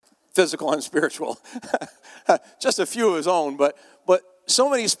physical and spiritual. Just a few of his own, but so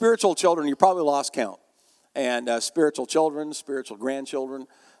many spiritual children, you probably lost count. And spiritual children, spiritual grandchildren,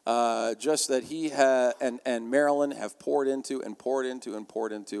 just that he and Marilyn have poured into and poured into and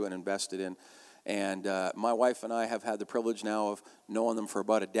poured into and invested in. And my wife and I have had the privilege now of knowing them for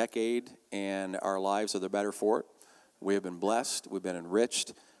about a decade, and our lives are the better for it. We have been blessed. We've been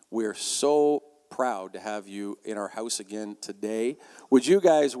enriched. We're so proud to have you in our house again today. Would you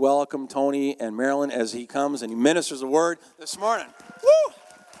guys welcome Tony and Marilyn as he comes and he ministers the word this morning? Woo!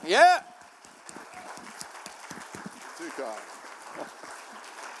 Yeah. Too kind.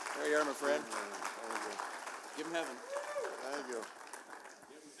 There you are, my friend. Give him heaven. Thank you.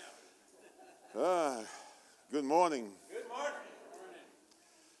 Good morning. Good morning.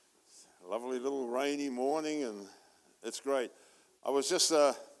 Lovely little rainy morning, and it's great. I was just,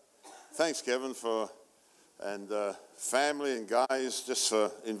 thanks Kevin and family and guys just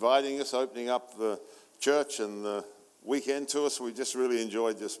for inviting us, opening up the church and the weekend to us. We just really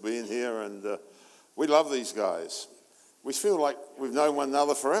enjoyed just being here, and we love these guys. We feel like we've known one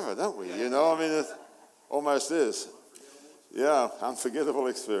another forever, don't we? You know, I mean, it almost is. Yeah, unforgettable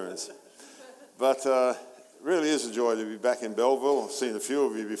experience. But really is a joy to be back in Belleville. I've seen a few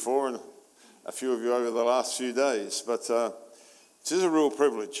of you before and a few of you over the last few days. But it is a real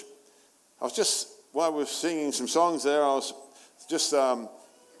privilege. I was just, while we were singing some songs there, I was just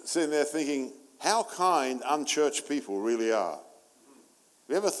sitting there thinking how kind unchurched people really are. Have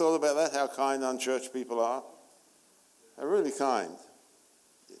you ever thought about that, how kind unchurched people are? They're really kind.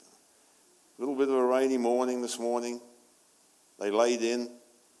 A little bit of a rainy morning this morning. They laid in,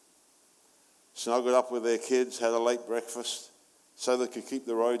 snuggled up with their kids, had a late breakfast so they could keep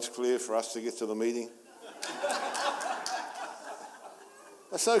the roads clear for us to get to the meeting.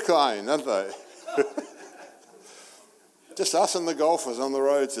 They're so kind, aren't they? Just us and the golfers on the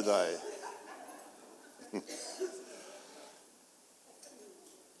road today.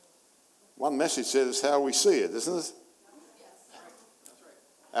 One message said it's how we see it, isn't it?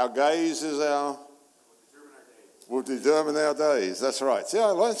 Our gaze is will determine our days. That's right. See, I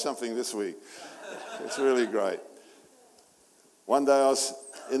learned something this week. It's really great. One day I was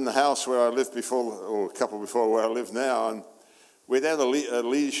in the house where I lived before, or a couple before where I live now, and we'd had a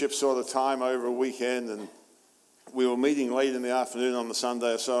leadership sort of time over a weekend, and we were meeting late in the afternoon on the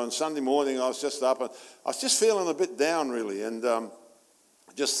Sunday or so, and Sunday morning I was just up, and I was just feeling a bit down really, and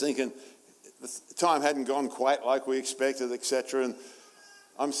just thinking the time hadn't gone quite like we expected, etc. And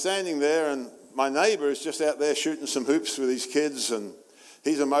I'm standing there, and my neighbour is just out there shooting some hoops with his kids, and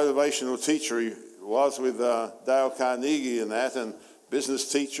he's a motivational teacher. He was with Dale Carnegie and that, and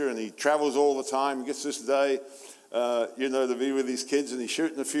business teacher, and he travels all the time. He gets this day, to be with his kids, and he's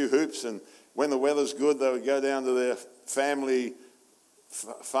shooting a few hoops, and when the weather's good, they would go down to their family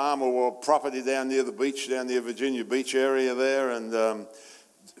farm or property down near the beach, down near Virginia Beach area there, and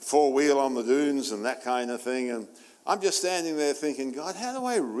four-wheel on the dunes and that kind of thing. And I'm just standing there thinking, God, how do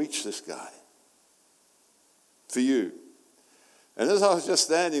I reach this guy for you? And as I was just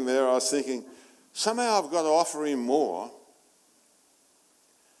standing there, I was thinking, somehow I've got to offer him more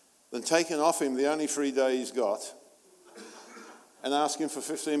than taking off him the only free day he's got and ask him for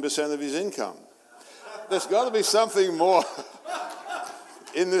 15% of his income. There's got to be something more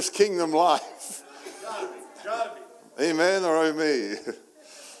in this kingdom life. Got to be. Amen or oh me.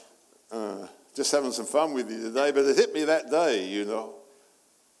 Just having some fun with you today, but it hit me that day, you know.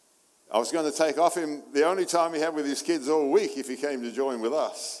 I was going to take off him the only time he had with his kids all week if he came to join with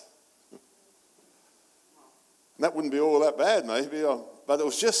us. And that wouldn't be all that bad, maybe, but it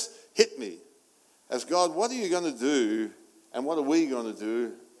was just hit me as God, what are you going to do and what are we going to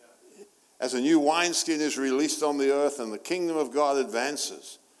do as a new wineskin is released on the earth and the kingdom of God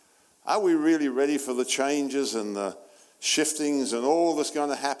advances? Are we really ready for the changes and the shiftings and all that's going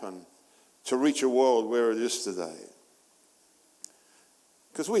to happen to reach a world where it is today?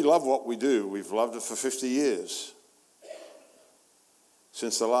 Because we love what we do. We've loved it for 50 years.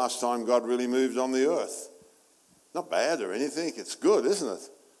 Since the last time God really moved on the earth. Not bad or anything. It's good, isn't it?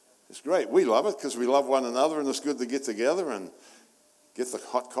 It's great. We love it because we love one another, and it's good to get together and get the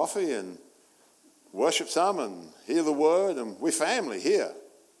hot coffee and worship some and hear the word, and we're family here.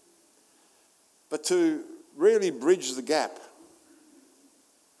 But to really bridge the gap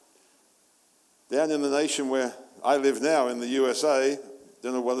down in the nation where I live now, in the USA,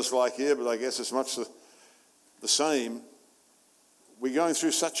 don't know what it's like here, but I guess it's much the same. We're going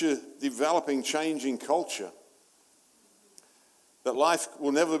through such a developing, changing culture that life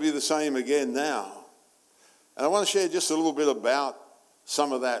will never be the same again now. And I want to share just a little bit about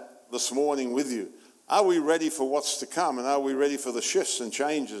some of that this morning with you. Are we ready for what's to come? And are we ready for the shifts and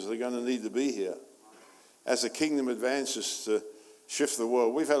changes that are going to need to be here as the kingdom advances to shift the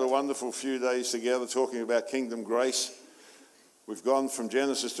world? We've had a wonderful few days together talking about kingdom grace. We've gone from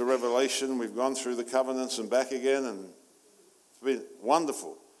Genesis to Revelation. We've gone through the covenants and back again, and it's been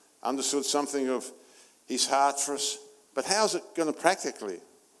wonderful. Understood something of his heart for us. But how's it going to practically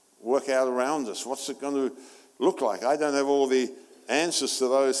work out around us? What's it going to look like? I don't have all the answers to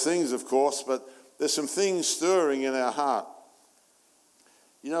those things, of course, but there's some things stirring in our heart.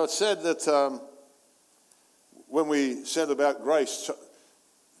 You know, it's said that when we said about grace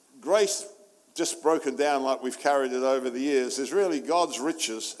just broken down like we've carried it over the years, is really God's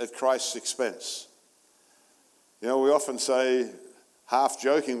riches at Christ's expense. You know, we often say, half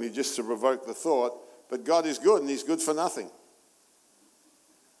jokingly, just to provoke the thought, but God is good and he's good for nothing.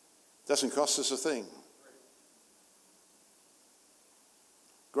 Doesn't cost us a thing.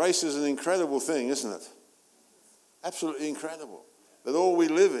 Grace is an incredible thing, isn't it? Absolutely incredible. That all we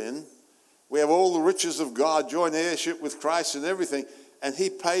live in, we have all the riches of God, joint heirship with Christ and everything, and he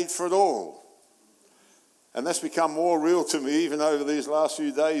paid for it all. And that's become more real to me even over these last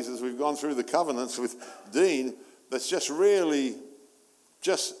few days as we've gone through the covenants with Dean. That's just really,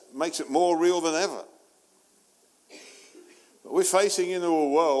 just makes it more real than ever. But we're facing into a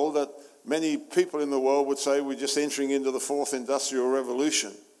world that many people in the world would say we're just entering into the fourth industrial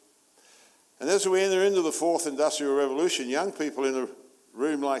revolution. And as we enter into the fourth industrial revolution, young people in a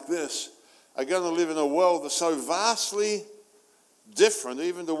room like this are going to live in a world that's so vastly different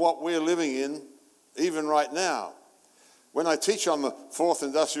even to what we're living in, even right now. When I teach on the fourth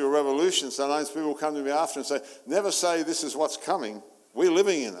industrial revolution, sometimes people come to me after and say, never say this is what's coming. We're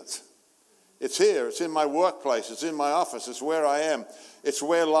living in it. It's here. It's in my workplace. It's in my office. It's where I am. It's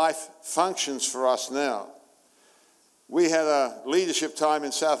where life functions for us now. We had a leadership time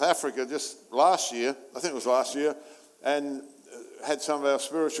in South Africa just last year, I think it was last year, and had some of our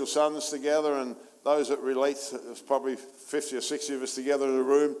spiritual sons together and those that relate, there's probably 50 or 60 of us together in a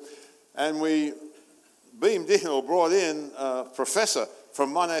room, and we beamed in or brought in a professor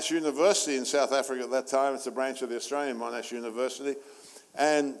from Monash University in South Africa at that time. It's a branch of the Australian Monash University.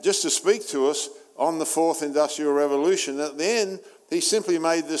 And just to speak to us on the fourth industrial revolution. At the end, he simply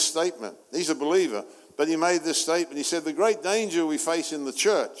made this statement. He's a believer, but he made this statement. He said, the great danger we face in the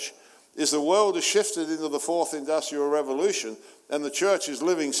church is the world has shifted into the fourth industrial revolution, and the church is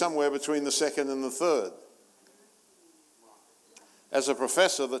living somewhere between the second and the third. As a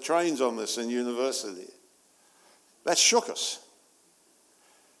professor that trains on this in university, that shook us.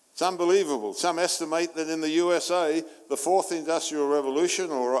 It's unbelievable. Some estimate that in the USA, the fourth industrial revolution,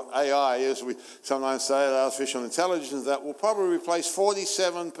 or AI as we sometimes say it, artificial intelligence, that will probably replace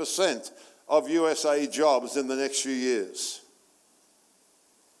 47% of USA jobs in the next few years.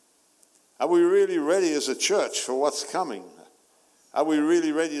 Are we really ready as a church for what's coming? Are we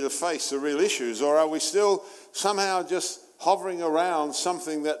really ready to face the real issues, or are we still somehow just hovering around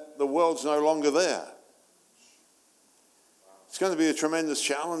something that the world's no longer there? It's going to be a tremendous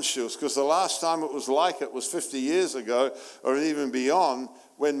challenge to us, because the last time it was like it was 50 years ago or even beyond,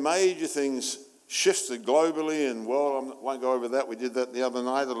 when major things shifted globally. And, well, I won't go over that. We did that the other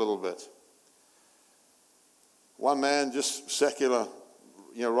night a little bit. One man, just secular,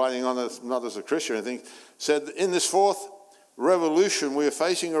 writing on it, not as a Christian, I think, said, in this fourth revolution, we are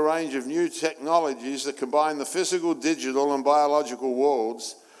facing a range of new technologies that combine the physical, digital, and biological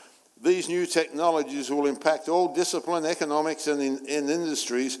worlds. These new technologies will impact all discipline, economics, and in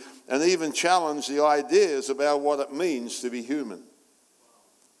industries, and even challenge the ideas about what it means to be human.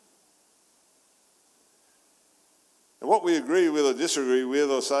 And what we agree with or disagree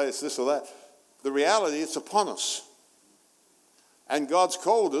with or say it's this or that, the reality, it's upon us. And God's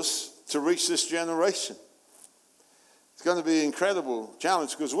called us to reach this generation. It's going to be an incredible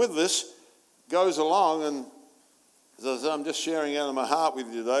challenge, because with this goes along, and as I'm just sharing out of my heart with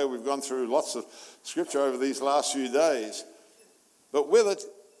you today, we've gone through lots of scripture over these last few days. But with it,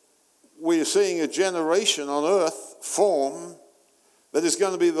 we are seeing a generation on earth form that is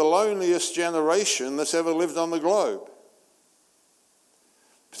going to be the loneliest generation that's ever lived on the globe,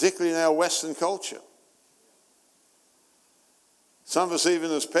 particularly in our Western culture. Some of us, even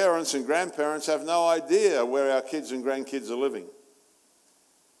as parents and grandparents, have no idea where our kids and grandkids are living.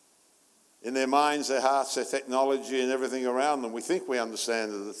 In their minds, their hearts, their technology, and everything around them, we think we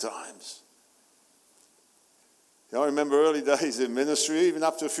understand at the times. I remember early days in ministry, even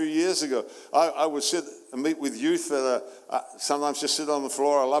up to a few years ago. I would sit and meet with youth that sometimes just sit on the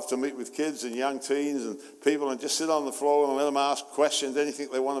floor. I love to meet with kids and young teens and people and just sit on the floor and let them ask questions, anything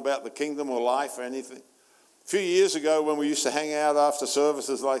they want about the kingdom or life or anything. few years ago when we used to hang out after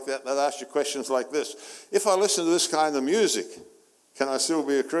services like that, they'd ask you questions like this. If I listen to this kind of music, can I still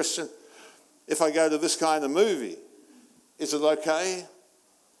be a Christian? If I go to this kind of movie, is it okay?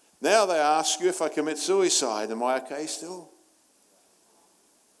 Now they ask you, if I commit suicide, am I okay still?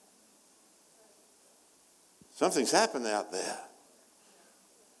 Something's happened out there.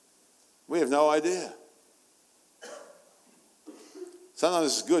 We have no idea.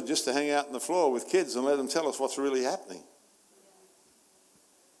 Sometimes it's good just to hang out on the floor with kids and let them tell us what's really happening,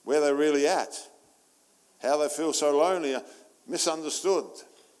 where they're really at, how they feel so lonely, misunderstood,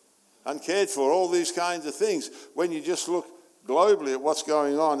 uncared for, all these kinds of things. When you just look globally at what's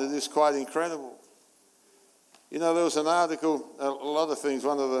going on, it is quite incredible. You know, there was an article, a lot of things,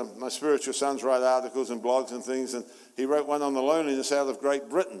 one of my spiritual sons write articles and blogs and things, and he wrote one on the loneliness out of Great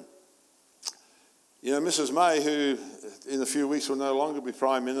Britain. You know, Mrs. May, who in a few weeks will no longer be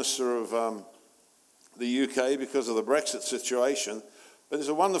Prime Minister of the UK because of the Brexit situation, but is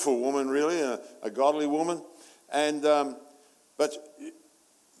a wonderful woman, really, a godly woman. And but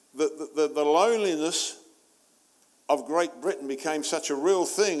the loneliness of Great Britain became such a real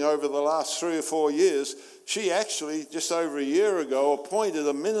thing over the last 3 or 4 years. She actually, just over a year ago, appointed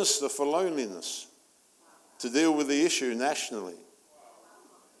a minister for loneliness to deal with the issue nationally.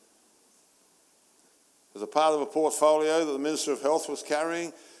 As a part of a portfolio that the Minister of Health was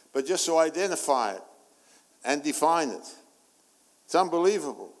carrying, but just to identify it and define it. It's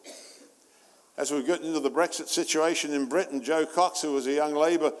unbelievable. As we get into the Brexit situation in Britain, Jo Cox, who was a young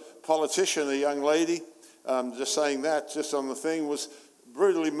Labour politician, a young lady, just saying that, just on the thing, was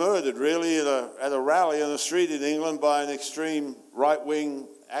brutally murdered, really, at a rally on a street in England by an extreme right-wing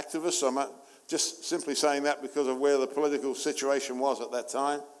activist. I'm just simply saying that because of where the political situation was at that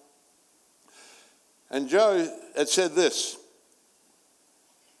time. And Jo had said this,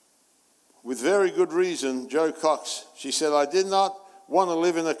 with very good reason, Jo Cox, she said, "I did not want to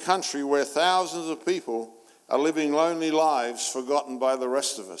live in a country where thousands of people are living lonely lives forgotten by the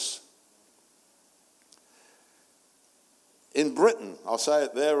rest of us." In Britain, I'll say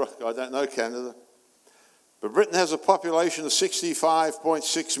it there, I don't know Canada, but Britain has a population of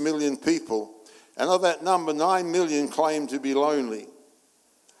 65.6 million people, and of that number, 9 million claim to be lonely.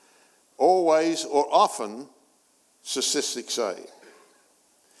 Always or often, statistics say.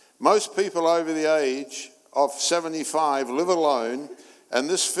 Most people over the age of 75 live alone, and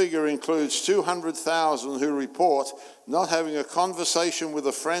this figure includes 200,000 who report not having a conversation with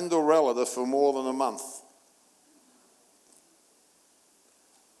a friend or relative for more than a month.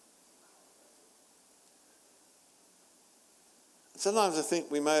 Sometimes I think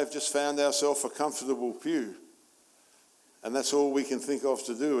we may have just found ourselves a comfortable pew, and that's all we can think of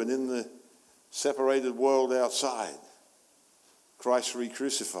to do. And in the separated world outside, Christ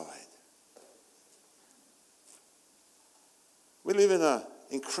re-crucified. We live in an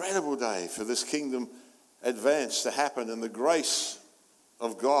incredible day for this kingdom advance to happen and the grace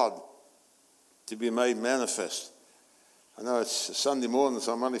of God to be made manifest. I know it's a Sunday morning,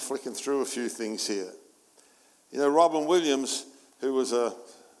 so I'm only flicking through a few things here. You know, Robin Williams, who was a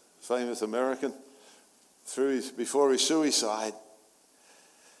famous American, before his suicide,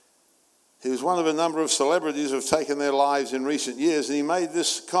 he was one of a number of celebrities who have taken their lives in recent years, and he made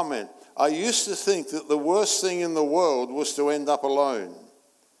this comment: "I used to think that the worst thing in the world was to end up alone.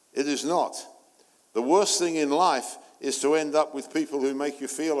 It is not. The worst thing in life is to end up with people who make you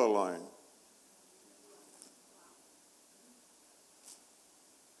feel alone."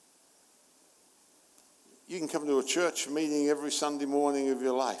 You can come to a church meeting every Sunday morning of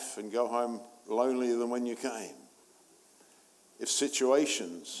your life and go home lonelier than when you came, if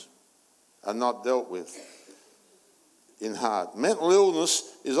situations are not dealt with in heart. Mental illness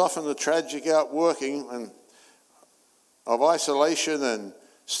is often a tragic outworking of isolation and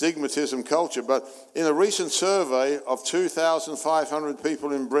stigmatism culture, but in a recent survey of 2,500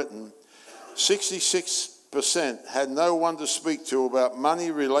 people in Britain, 66% had no one to speak to about money,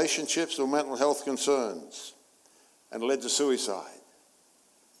 relationships, or mental health concerns, and led to suicide.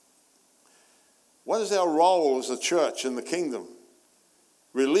 What is our role as a church in the kingdom?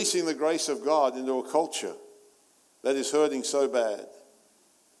 Releasing the grace of God into a culture that is hurting so bad.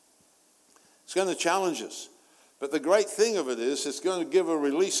 It's going to challenge us. But the great thing of it is it's going to give a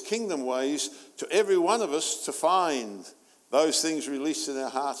release kingdom ways to every one of us to find those things released in our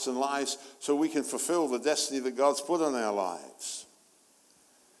hearts and lives so we can fulfill the destiny that God's put on our lives.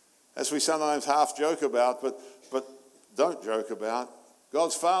 As we sometimes half joke about, but don't joke about,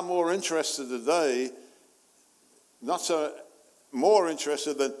 God's far more interested today, not so more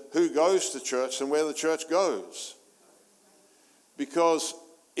interested than who goes to church than where the church goes. Because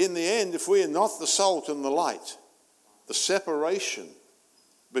in the end, if we are not the salt and the light, the separation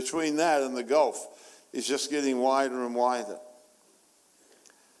between that and the gulf is just getting wider and wider.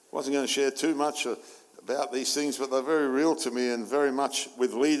 I wasn't going to share too much about these things, but they're very real to me and very much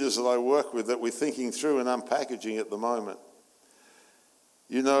with leaders that I work with that we're thinking through and unpackaging at the moment.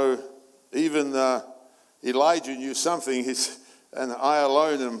 You know, even Elijah knew something, and I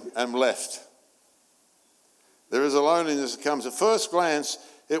alone am left. There is a loneliness that comes. At first glance,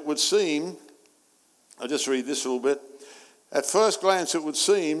 it would seem, I'll just read this a little bit. At first glance, it would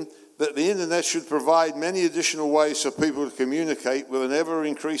seem that the internet should provide many additional ways for people to communicate with an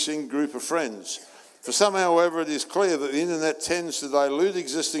ever-increasing group of friends. For some, however, it is clear that the internet tends to dilute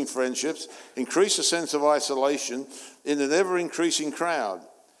existing friendships, increase a sense of isolation in an ever-increasing crowd.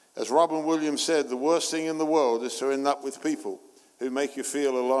 As Robin Williams said, the worst thing in the world is to end up with people who make you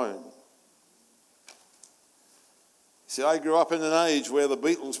feel alone. See, I grew up in an age where the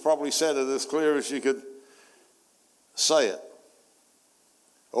Beatles probably said it as clear as you could say it.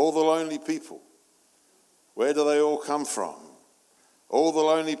 All the lonely people, where do they all come from? All the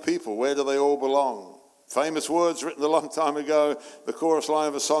lonely people, where do they all belong? Famous words written a long time ago, the chorus line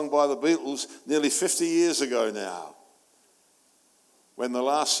of a song by the Beatles nearly 50 years ago now, when the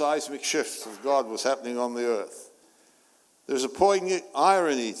last seismic shift of God was happening on the earth. There's a poignant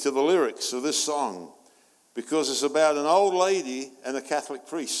irony to the lyrics of this song, because it's about an old lady and a Catholic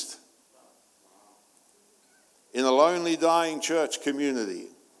priest in a lonely, dying church community.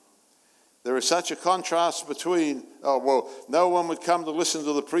 There is such a contrast between, no one would come to listen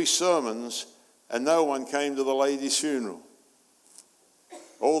to the priest's sermons, and no one came to the lady's funeral.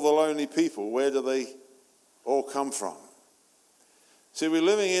 All the lonely people, where do they all come from? See, we're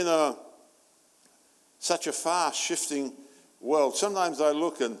living in such a fast shifting world. Sometimes I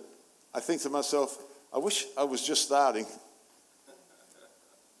look and I think to myself, I wish I was just starting.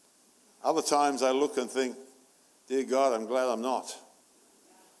 Other times I look and think, dear God, I'm glad I'm not.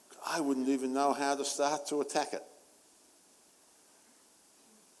 I wouldn't even know how to start to attack it.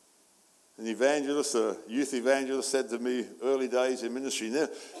 An evangelist, a youth evangelist, said to me early days in ministry,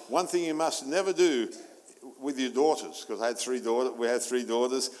 one thing you must never do with your daughters, because we had three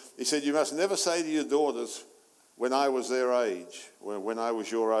daughters. He said, you must never say to your daughters, when I was their age, when I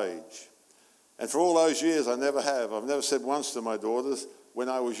was your age. And for all those years, I never have. I've never said once to my daughters, when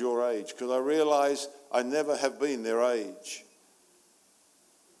I was your age, because I realize I never have been their age.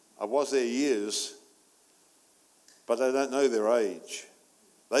 I was their years, but I don't know their age.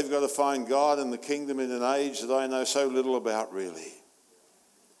 They've got to find God and the kingdom in an age that I know so little about, really.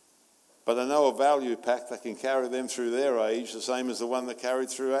 But I know a value pack that can carry them through their age, the same as the one that carried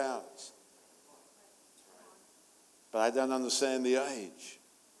through ours. But I don't understand the age.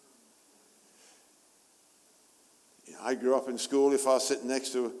 I grew up in school. If I was sitting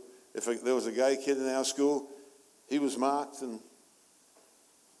next to, there was a gay kid in our school, he was marked. And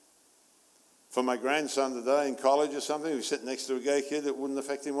for my grandson today in college or something, if he was sitting next to a gay kid, it wouldn't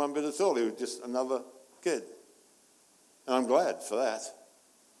affect him one bit at all. He was just another kid. And I'm glad for that.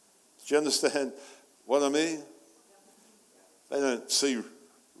 Do you understand what I mean? They don't see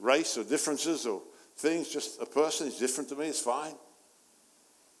race or differences or things. Just a person is different to me. It's fine.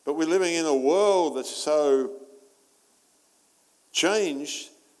 But we're living in a world that's so changed,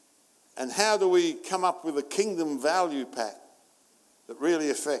 and how do we come up with a kingdom value pack that really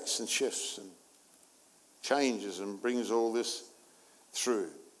affects and shifts and changes and brings all this through?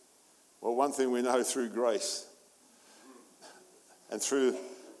 Well, one thing we know through grace and through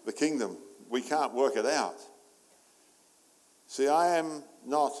the kingdom, we can't work it out. See, I am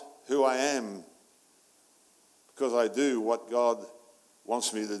not who I am because I do what God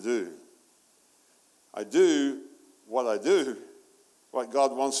wants me to do. I do what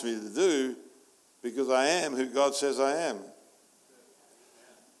God wants me to do, because I am who God says I am.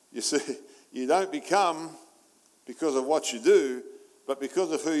 You see, you don't become because of what you do, but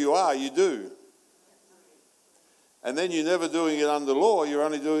because of who you are, you do. And then you're never doing it under law, you're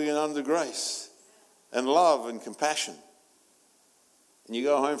only doing it under grace and love and compassion. And you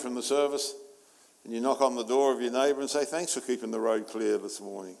go home from the service and you knock on the door of your neighbour and say, thanks for keeping the road clear this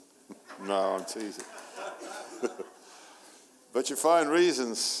morning. No, I'm teasing. But you find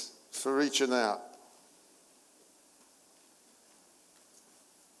reasons for reaching out.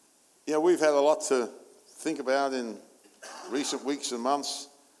 We've had a lot to think about in recent weeks and months.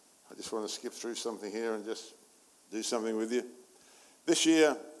 I just want to skip through something here and just do something with you. This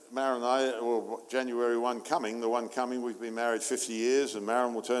year, Mara and I, January 1 coming, we've been married 50 years, and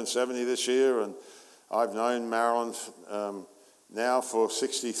Marilyn will turn 70 this year, and I've known Marilyn now for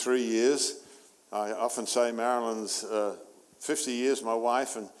 63 years. I often say Marilyn's 50 years my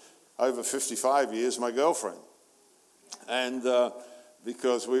wife, and over 55 years my girlfriend. And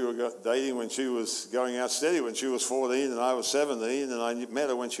because we were dating when she was going out steady when she was 14 and I was 17, and I met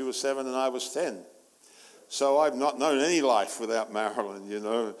her when she was 7 and I was 10. So I've not known any life without Marilyn, you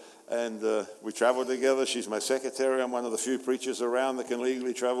know. And we travel together. She's my secretary. I'm one of the few preachers around that can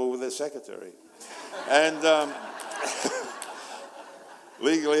legally travel with their secretary. And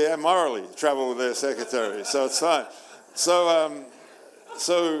legally and morally travel with their secretary. So it's fine.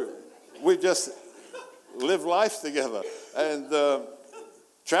 So we just live life together and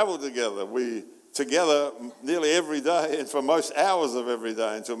travel together. We together nearly every day, and for most hours of every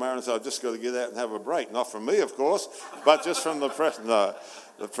day, until Marilyn said, I've just got to get out and have a break. Not from me, of course, but just from the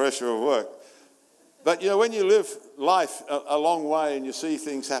pressure of work. But, you know, when you live life a long way and you see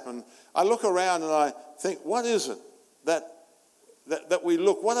things happen, I look around and I think, what is it that we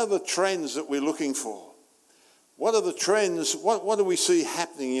look, what are the trends that we're looking for? What are the trends, what do we see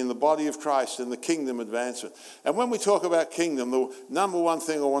happening in the body of Christ in the kingdom advancement? And when we talk about kingdom, the number one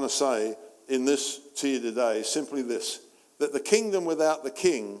thing I want to say in this to you today is simply this, that the kingdom without the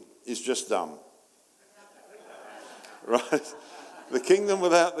king is just dumb. Right? The kingdom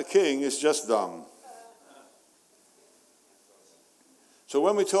without the king is just dumb. So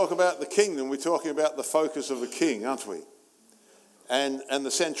when we talk about the kingdom, we're talking about the focus of the king, aren't we? And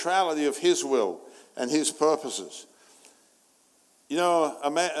the centrality of his will and his purposes. You know,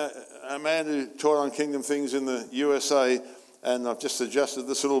 a man who taught on kingdom things in the USA, and I've just adjusted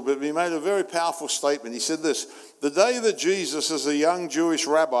this a little bit, but he made a very powerful statement. He said this, the day that Jesus, as a young Jewish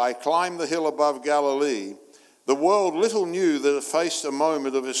rabbi, climbed the hill above Galilee, the world little knew that it faced a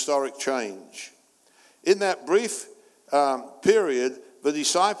moment of historic change. In that brief period, the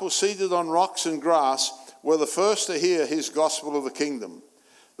disciples seated on rocks and grass were the first to hear his gospel of the kingdom,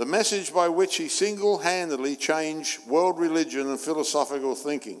 the message by which he single-handedly changed world religion and philosophical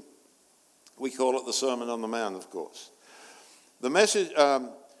thinking. We call it the Sermon on the Mount, of course. The message,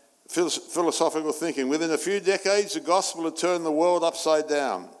 philosophical thinking. Within a few decades, the gospel had turned the world upside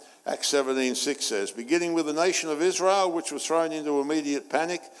down, Acts 17:6 says, beginning with the nation of Israel, which was thrown into immediate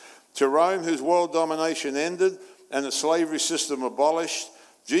panic, to Rome, whose world domination ended and the slavery system abolished.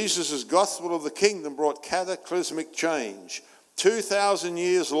 Jesus' gospel of the kingdom brought cataclysmic change. 2,000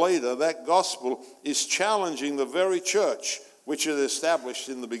 years later, that gospel is challenging the very church which it established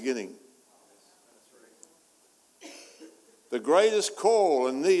in the beginning. The greatest call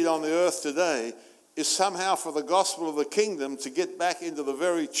and need on the earth today is somehow for the gospel of the kingdom to get back into the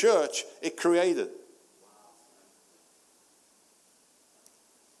very church it created.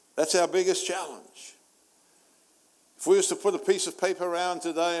 That's our biggest challenge. If we was to put a piece of paper around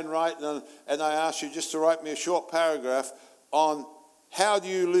today and write, and I ask you just to write me a short paragraph on how do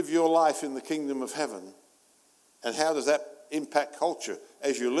you live your life in the kingdom of heaven and how does that impact culture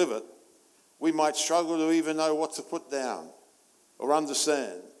as you live it, we might struggle to even know what to put down or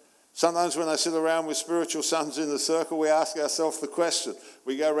understand. Sometimes when I sit around with spiritual sons in the circle, we ask ourselves the question.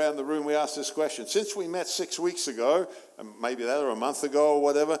 We go around the room, we ask this question. Since we met 6 weeks ago, and maybe that or a month ago or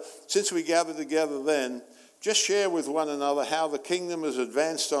whatever, since we gathered together then, just share with one another how the kingdom has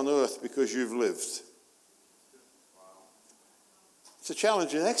advanced on earth because you've lived. It's a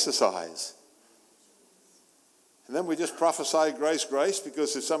challenging exercise. And then we just prophesy grace, grace,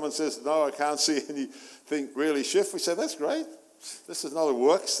 because if someone says, no, I can't see anything really shift, we say, that's great. This is not a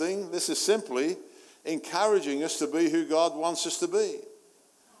works thing. This is simply encouraging us to be who God wants us to be.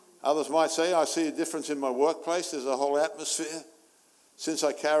 Others might say, I see a difference in my workplace. There's a whole atmosphere. Since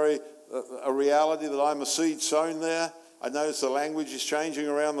I carry a reality that I'm a seed sown there, I notice the language is changing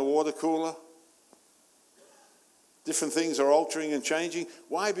around the water cooler. Different things are altering and changing.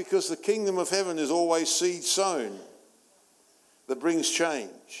 Why? Because the kingdom of heaven is always seed sown that brings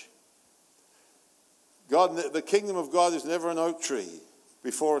change. God, the kingdom of God is never an oak tree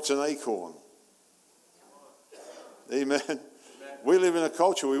before it's an acorn. Amen. Amen. We live in a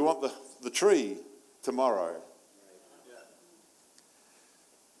culture, we want the tree tomorrow.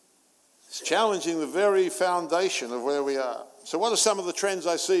 It's challenging the very foundation of where we are. So what are some of the trends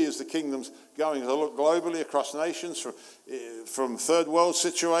I see as the kingdom's going? I look globally across nations, from third world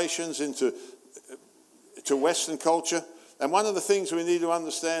situations into Western culture. And one of the things we need to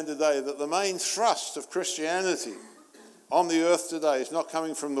understand today, that the main thrust of Christianity on the earth today is not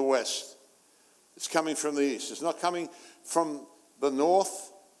coming from the West. It's coming from the East. It's not coming from the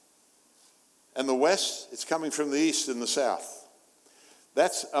North and the West. It's coming from the East and the South.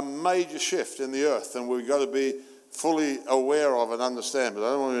 That's a major shift in the earth, and we've got to be fully aware of and understand. But I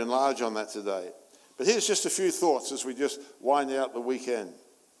don't want to enlarge on that today. But here's just a few thoughts as we just wind out the weekend.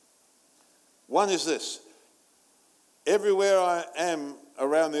 One is this. Everywhere I am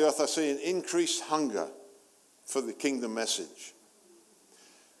around the earth, I see an increased hunger for the kingdom message.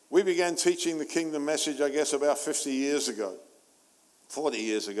 We began teaching the kingdom message, I guess, about 50 years ago. 40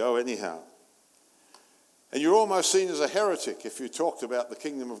 years ago, anyhow. And you're almost seen as a heretic if you talked about the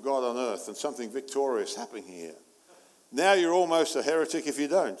kingdom of God on earth and something victorious happening here. Now you're almost a heretic if you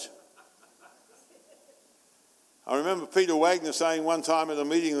don't. I remember Peter Wagner saying one time at a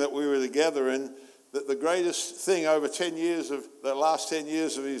meeting that we were together in that the greatest thing over the last 10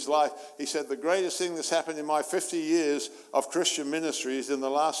 years of his life, he said, the greatest thing that's happened in my 50 years of Christian ministry is in the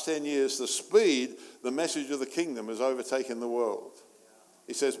last 10 years, the speed, the message of the kingdom has overtaken the world.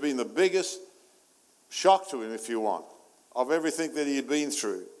 He says it's been the biggest shock to him, if you want, of everything that he had been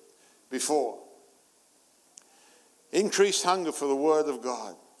through before. Increased hunger for the word of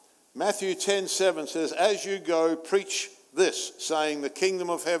God. Matthew 10:7 says, as you go, preach this, saying the kingdom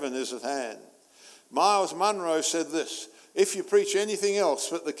of heaven is at hand. Miles Monroe said this, if you preach anything else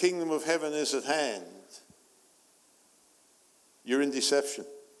but the kingdom of heaven is at hand, you're in deception.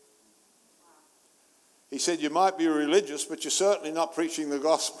 He said you might be religious, but you're certainly not preaching the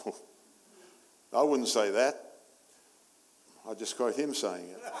gospel. I wouldn't say that. I just quote him saying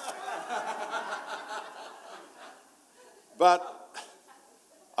it. But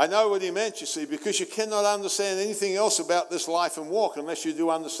I know what he meant, you see, because you cannot understand anything else about this life and walk unless you do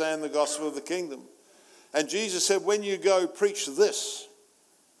understand the gospel of the kingdom. And Jesus said, when you go, preach this.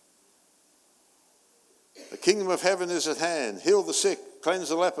 The kingdom of heaven is at hand. Heal the sick, cleanse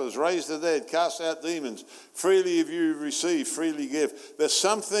the lepers, raise the dead, cast out demons. Freely have you received, freely give. There's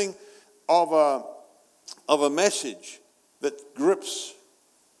something of a message that grips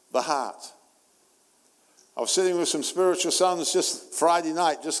the heart. I was sitting with some spiritual sons just Friday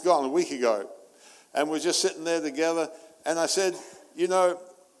night, just gone, a week ago. And we're just sitting there together. And I said, you know,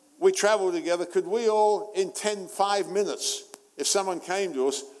 we travel together. Could we all, in 5 minutes, if someone came to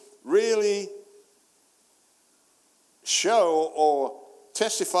us, really show or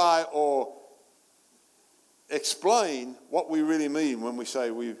testify or explain what we really mean when we say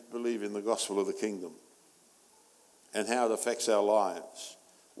we believe in the gospel of the kingdom and how it affects our lives?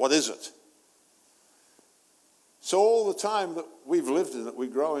 What is it? So all the time that we've lived in it, we're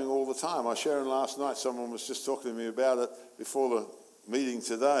growing all the time. I was sharing last night, someone was just talking to me about it before the meeting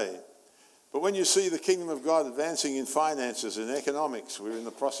today. But when you see the kingdom of God advancing in finances and economics, we're in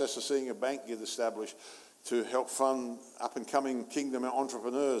the process of seeing a bank get established to help fund up-and-coming kingdom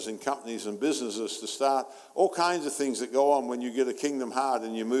entrepreneurs and companies and businesses to start all kinds of things that go on when you get a kingdom heart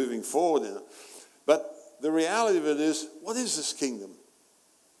and you're moving forward in it. But the reality of it is, what is this kingdom?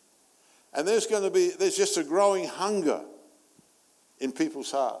 And there's just a growing hunger in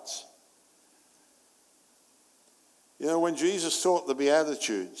people's hearts. You know, when Jesus taught the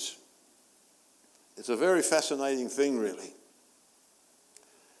Beatitudes, it's a very fascinating thing, really.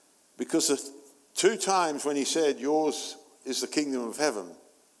 Because the 2 times when he said, yours is the kingdom of heaven,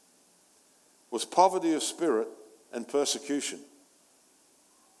 was poverty of spirit and persecution.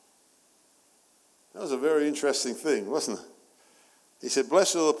 That was a very interesting thing, wasn't it? He said,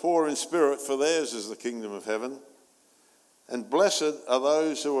 blessed are the poor in spirit, for theirs is the kingdom of heaven. And blessed are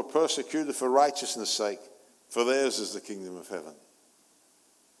those who are persecuted for righteousness' sake, for theirs is the kingdom of heaven.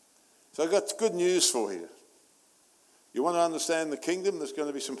 So I've got good news for you. You want to understand the kingdom, there's going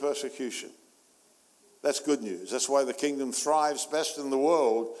to be some persecution. That's good news. That's why the kingdom thrives best in the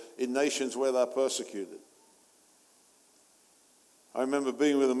world in nations where they're persecuted. I remember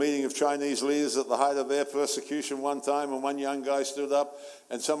being with a meeting of Chinese leaders at the height of their persecution one time, and one young guy stood up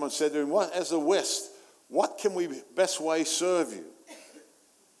and someone said to him, as the West, what can we best way serve you?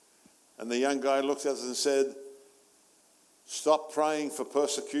 And the young guy looked at us and said, stop praying for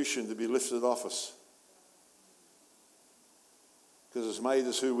persecution to be lifted off us. Because it's made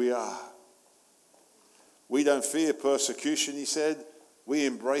us who we are. We don't fear persecution, he said. We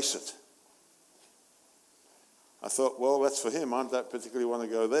embrace it. I thought, well, that's for him. I don't particularly want to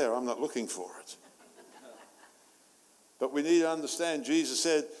go there. I'm not looking for it. But we need to understand, Jesus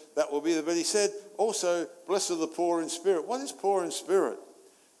said that will be the... But he said also, blessed are the poor in spirit. What is poor in spirit?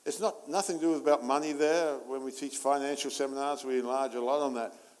 It's nothing to do with about money there. When we teach financial seminars, we enlarge a lot on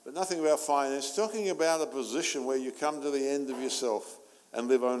that. But nothing about finance. It's talking about a position where you come to the end of yourself and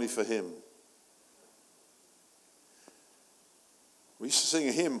live only for him. We used to sing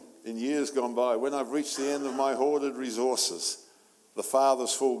a hymn in years gone by. When I've reached the end of my hoarded resources, the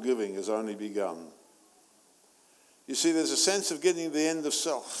Father's full giving has only begun. You see, there's a sense of getting to the end of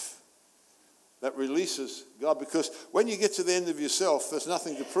self that releases God, because when you get to the end of yourself, there's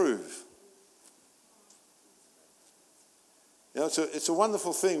nothing to prove. You know, it's a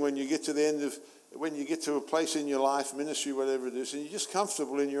wonderful thing when you get to the end of, when you get to a place in your life, ministry, whatever it is, and you're just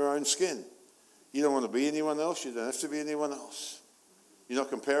comfortable in your own skin. You don't want to be anyone else. You don't have to be anyone else. You're not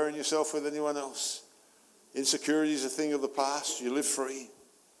comparing yourself with anyone else. Insecurity is a thing of the past. You live free.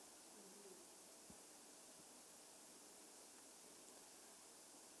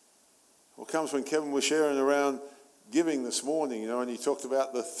 What comes when Kevin was sharing around giving this morning, you know, and he talked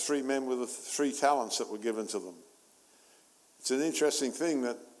about the 3 men with the 3 talents that were given to them. It's an interesting thing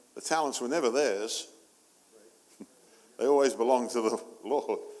that the talents were never theirs. They always belonged to the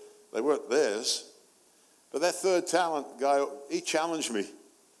Lord. They weren't theirs. But that 3rd talent guy, he challenged me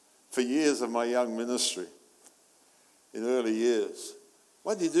for years of my young ministry, in early years.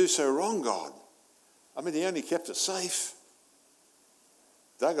 What did you do so wrong, God? I mean, he only kept it safe.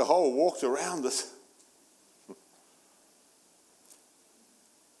 Dug a hole, walked around it.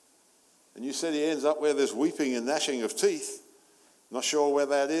 And you said he ends up where there's weeping and gnashing of teeth. Not sure where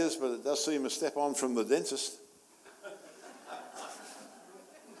that is, but it does seem a step on from the dentist.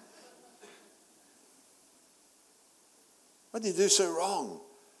 What did you do so wrong?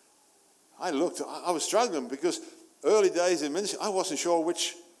 I was struggling because early days in ministry, I wasn't sure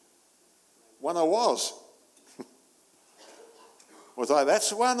which one I was. Was I that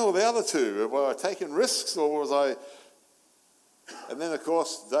one or the other 2? Was I taking risks or was I... And then, of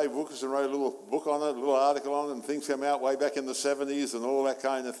course, Dave Wilkerson wrote a little book on it, a little article on it, and things came out way back in the 70s and all that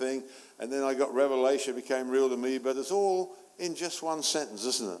kind of thing. And then I got revelation, became real to me, but it's all in just one sentence,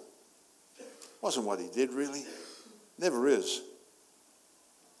 isn't it? Wasn't what he did, really. Never is.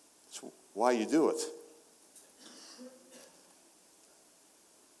 It's why you do it.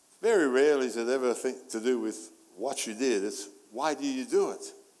 Very rarely is it ever to do with what you did. It's why did you do it?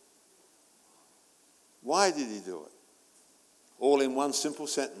 Why did he do it? All in one simple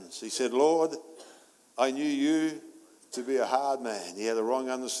sentence. He said, Lord, I knew you to be a hard man. He had a wrong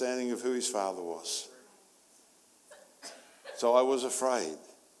understanding of who his father was. So I was afraid,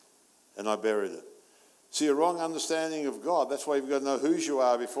 and I buried it. See, a wrong understanding of God, that's why you've got to know whose you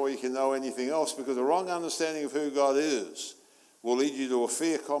are before you can know anything else, because a wrong understanding of who God is will lead you to a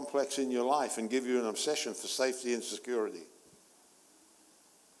fear complex in your life and give you an obsession for safety and security.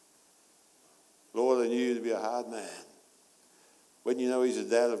 Lord, I knew you to be a hard man. When you know he's a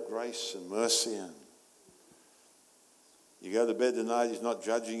dad of grace and mercy, and you go to bed tonight, he's not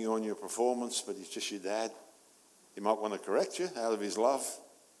judging you on your performance, but he's just your dad. He might want to correct you out of his love.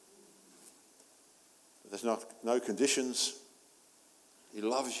 But there's no conditions. He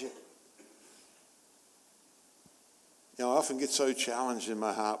loves you. You know, I often get so challenged in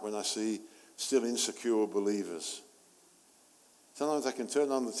my heart when I see still insecure believers. Sometimes I can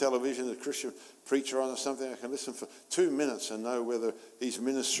turn on the television, a Christian preacher on or something. I can listen for 2 minutes and know whether he's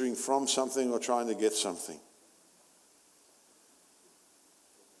ministering from something or trying to get something.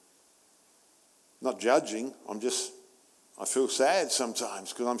 Not judging. I feel sad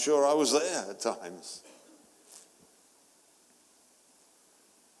sometimes because I'm sure I was there at times.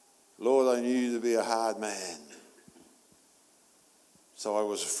 Lord, I knew you to be a hard man. So I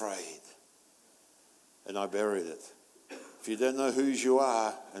was afraid. And I buried it. If you don't know whose you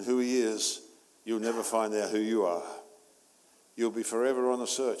are and who he is, you'll never find out who you are. You'll be forever on a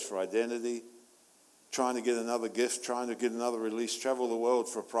search for identity, trying to get another gift, trying to get another release, travel the world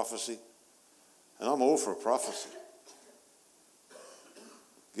for a prophecy. And I'm all for a prophecy.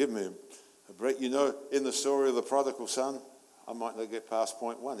 Give me a break. You know, in the story of the prodigal son, I might not get past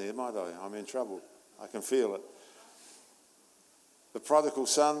point 1 here, might I? I'm in trouble. I can feel it. The prodigal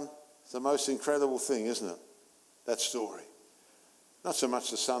son is the most incredible thing, isn't it? That story. Not so much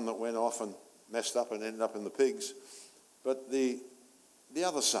the son that went off and messed up and ended up in the pigs, but the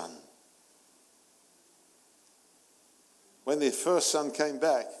other son. When the first son came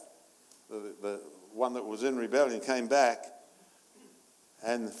back, the one that was in rebellion came back,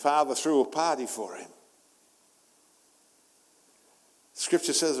 and the father threw a party for him.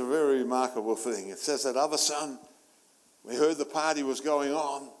 Scripture says a very remarkable thing. It says that other son, we heard the party was going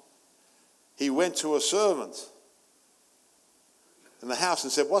on, he went to a servant in the house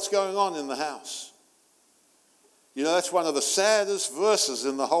and said, what's going on in the house? You know, that's one of the saddest verses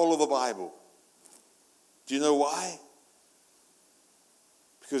in the whole of the Bible. Do you know why?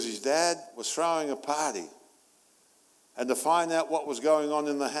 Because his dad was throwing a party. And to find out what was going on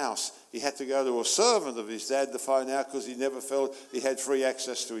in the house, he had to go to a servant of his dad to find out, because he never felt he had free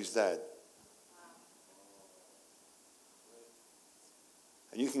access to his dad.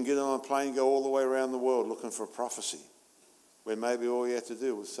 And you can get on a plane, go all the way around the world looking for a prophecy, where maybe all you had to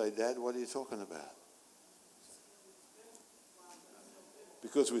do was say, Dad, what are you talking about?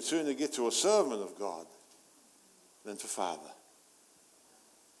 Because we'd sooner get to a servant of God than to Father.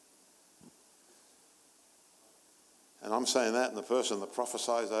 And I'm saying that in the person that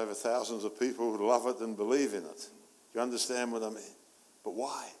prophesies over thousands of people who love it and believe in it. Do you understand what I mean? But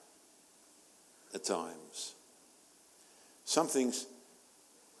why? At times. Something's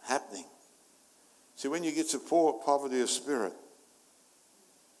happening. See, when you get to poverty of spirit,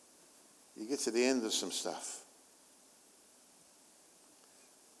 you get to the end of some stuff.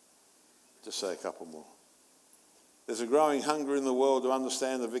 Just say a couple more. There's a growing hunger in the world to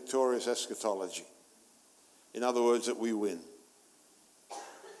understand the victorious eschatology. In other words, that we win.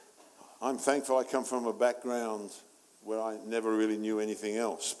 I'm thankful I come from a background where I never really knew anything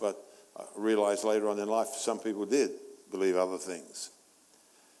else, but I realized later on in life some people did believe other things.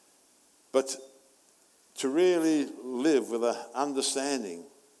 But to really live with an understanding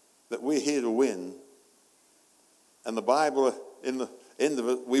that we're here to win, and the Bible, in the end of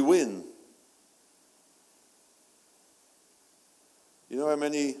it, we win. You know how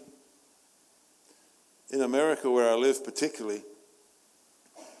many, in America where I live particularly,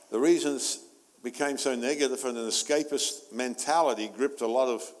 the reasons became so negative and an escapist mentality gripped a lot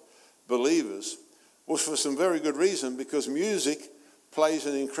of believers was for some very good reason, because music plays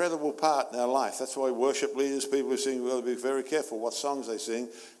an incredible part in our life. That's why worship leaders, people who sing, we've got to be very careful what songs they sing,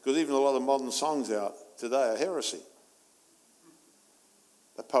 because even a lot of modern songs out today are heresy.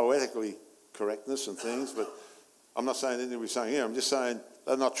 They're poetically correctness and things, but I'm not saying anything we're saying here. I'm just saying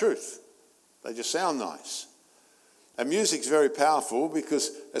they're not truth. They just sound nice. And music's very powerful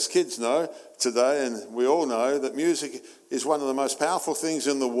because, as kids know today, and we all know, that music is one of the most powerful things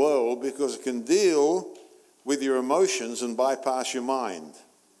in the world because it can deal with your emotions and bypass your mind.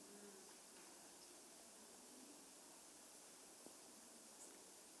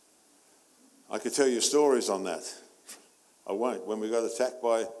 I could tell you stories on that. I won't. When we got attacked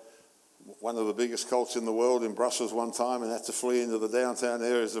by one of the biggest cults in the world in Brussels one time and had to flee into the downtown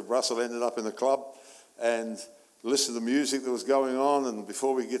areas of Brussels, ended up in a club and listened to the music that was going on, and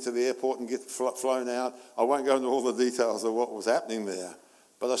before we get to the airport and get flown out, I won't go into all the details of what was happening there,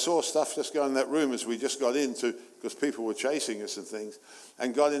 but I saw stuff just go in that room as we just got into, because people were chasing us and things,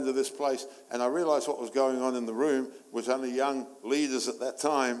 and got into this place, and I realized what was going on in the room was only young leaders at that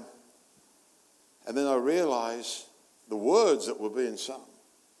time, and then I realized the words that were being sung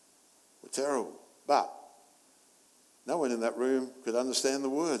were terrible, but no one in that room could understand the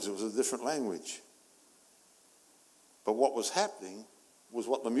words. It was a different language. But what was happening was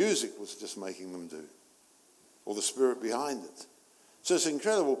what the music was just making them do, or the spirit behind it. So it's an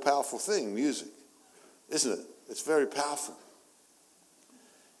incredible, powerful thing, music, isn't it? It's very powerful.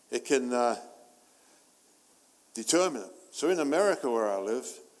 It can determine it. So in America where I live,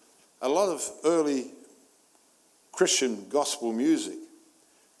 a lot of early Christian gospel music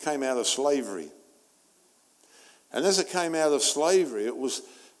came out of slavery. And as it came out of slavery, it was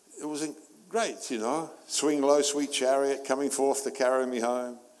great, you know. Swing low, sweet chariot, coming forth to carry me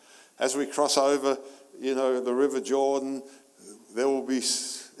home. As we cross over, you know, the River Jordan, there will be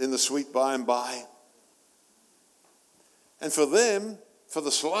in the sweet by and by. And for them, for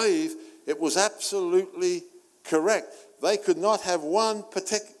the slave, it was absolutely correct. They could not have one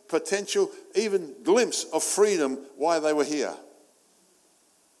potential, even glimpse of freedom while they were here.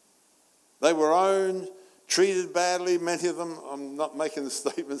 They were owned, treated badly, many of them. I'm not making the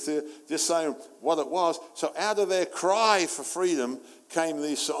statements here, just saying what it was. So out of their cry for freedom came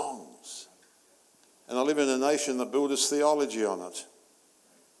these songs. And I live in a nation that built its theology on it.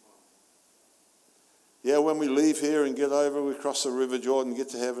 Yeah, when we leave here and get over, we cross the River Jordan, get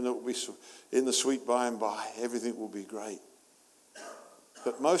to heaven, it will be in the sweet by and by. Everything will be great.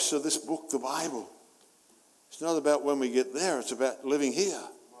 But most of this book, the Bible, it's not about when we get there. It's about living here.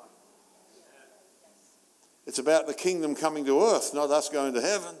 It's about the kingdom coming to earth, not us going to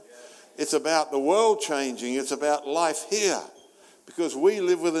heaven. It's about the world changing. It's about life here, because we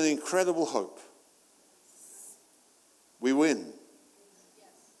live with an incredible hope. We win.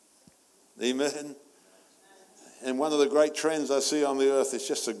 Amen. And one of the great trends I see on the earth is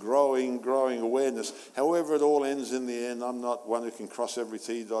just a growing awareness. However it all ends in the end, I'm not one who can cross every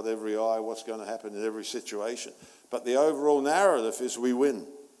T, dot every I, what's going to happen in every situation. But the overall narrative is we win.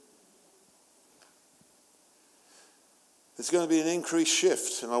 There's going to be an increased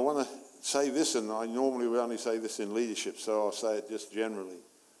shift, and I want to say this, and I normally would only say this in leadership, so I'll say it just generally.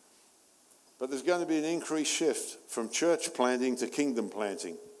 But there's going to be an increased shift from church planting to kingdom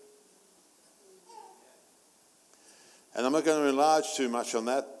planting. And I'm not going to enlarge too much on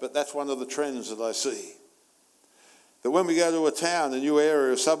that, but that's one of the trends that I see. That when we go to a town, a new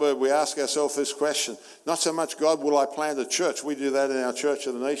area, a suburb, we ask ourselves this question. Not so much, God, will I plant a church? We do that in our Church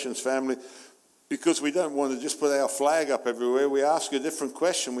of the Nations family because we don't want to just put our flag up everywhere. We ask a different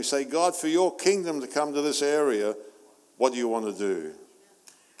question. We say, God, for your kingdom to come to this area, What do you want to do?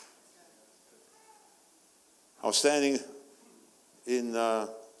 I was standing in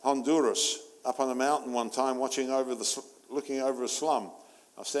Honduras, up on a mountain one time, looking over a slum.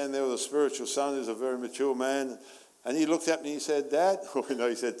 I was standing there with a spiritual son who's a very mature man, and he looked at me and he said, "Dad,"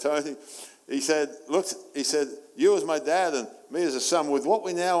 he said, "Tony," he said, "You as my dad and me as a son, with what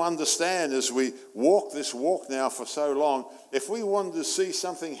we now understand as we walk this walk now for so long, if we wanted to see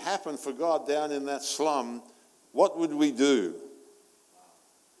something happen for God down in that slum, what would we do?"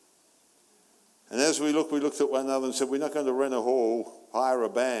 And as we looked at one another and said, "We're not going to rent a hall, hire a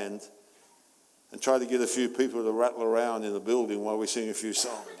band, and try to get a few people to rattle around in the building while we sing a few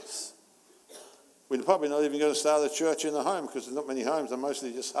songs. We're probably not even going to start a church in a home, because there's not many homes. They're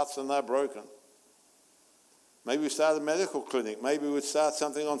mostly just huts and they're broken. Maybe we start a medical clinic. Maybe we'd start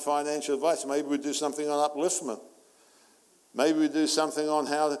something on financial advice. Maybe we'd do something on upliftment. Maybe we do something on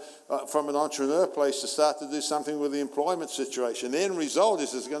how, from an entrepreneur place, to start to do something with the employment situation. The end result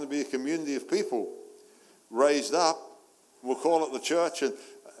is there's going to be a community of people raised up. We'll call it the church, and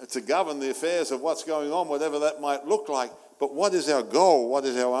to govern the affairs of what's going on, whatever that might look like. But what is our goal? What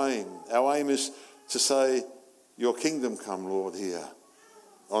is our aim? Our aim is to say, "Your kingdom come, Lord, here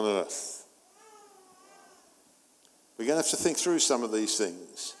on earth." We're going to have to think through some of these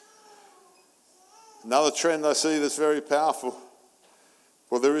things. Another trend I see that's very powerful,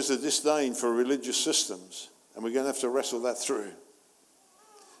 well, there is a disdain for religious systems, and we're going to have to wrestle that through.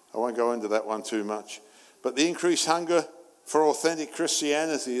 I won't go into that one too much. But the increased hunger for authentic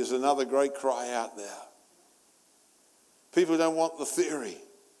Christianity is another great cry out there. People don't want the theory.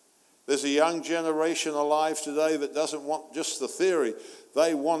 There's a young generation alive today that doesn't want just the theory.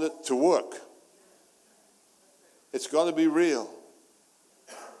 They want it to work. It's got to be real.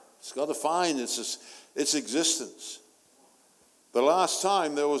 It's got to find its existence. The last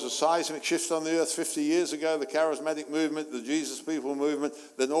time there was a seismic shift on the earth 50 years ago, the charismatic movement, the Jesus People movement,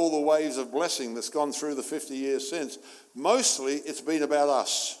 then all the waves of blessing that's gone through the 50 years since, mostly it's been about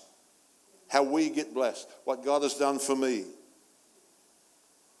us, how we get blessed, what God has done for me.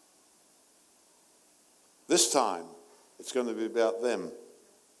 This time, it's going to be about them.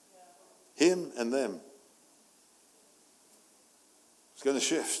 Him and them. It's going to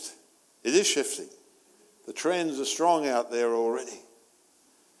shift. It is shifting. The trends are strong out there already.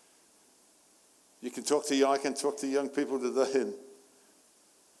 I can talk to young people today, and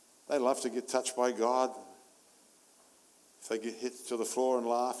they love to get touched by God. If they get hit to the floor and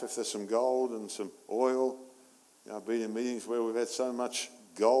laugh, if there's some gold and some oil. I've been in meetings where we've had so much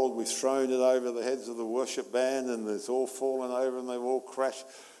gold, we've thrown it over the heads of the worship band, and it's all fallen over and they've all crashed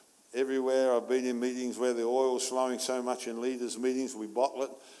everywhere. I've been in meetings where the oil's flowing so much in leaders' meetings, we bottle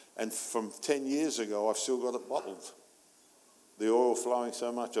it. And from 10 years ago, I've still got it bottled. The oil flowing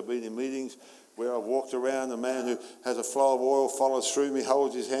so much. I've been in meetings where I've walked around, a man who has a flow of oil follows through me,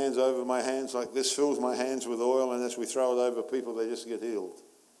 holds his hands over my hands like this, fills my hands with oil, and as we throw it over people, they just get healed.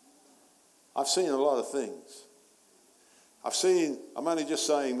 I've seen a lot of things. I'm only just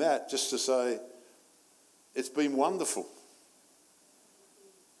saying that just to say it's been wonderful.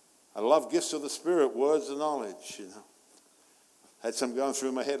 I love gifts of the Spirit, words of knowledge, Had some going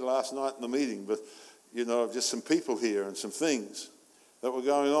through my head last night in the meeting, but, just some people here and some things that were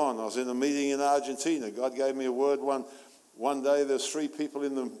going on. I was in a meeting in Argentina. God gave me a word one day. There's 3 people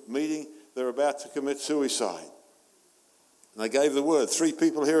in the meeting. They're about to commit suicide. And I gave the word, 3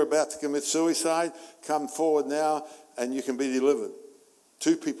 people here about to commit suicide. Come forward now and you can be delivered.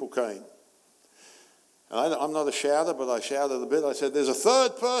 2 people came. And I'm not a shouter, but I shouted a bit. I said, there's a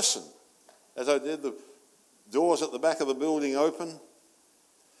 3rd person. As I did, the doors at the back of the building open.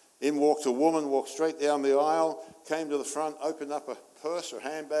 In walked a woman, walked straight down the aisle, came to the front, opened up a purse or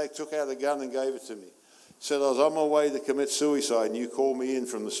handbag, took out a gun and gave it to me. Said, I was on my way to commit suicide and you called me in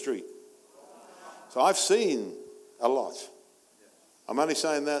from the street. So I've seen a lot. I'm only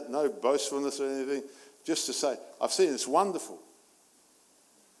saying that, no boastfulness or anything, just to say, I've seen it's wonderful.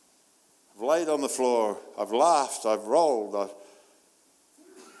 I've laid on the floor, I've laughed, I've rolled,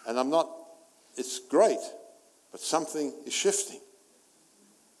 and I'm not, it's great, but something is shifting.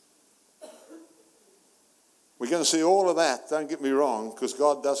 We're going to see all of that, don't get me wrong, because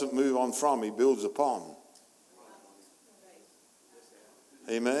God doesn't move on from, He builds upon.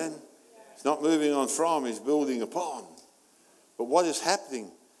 Amen? He's not moving on from, He's building upon. But what is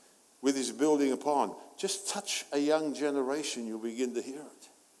happening with His building upon? Just touch a young generation, you'll begin to hear it.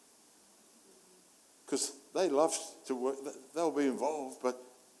 Because they love to work, they'll be involved, but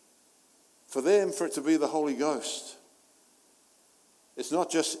for them, for it to be the Holy Ghost, it's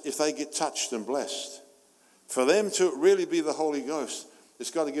not just if they get touched and blessed. For them to really be the Holy Ghost, it's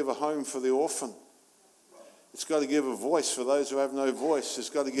got to give a home for the orphan. It's got to give a voice for those who have no voice. It's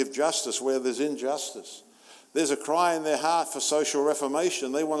got to give justice where there's injustice. There's a cry in their heart for social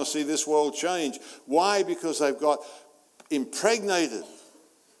reformation. They want to see this world change. Why? Because they've got impregnated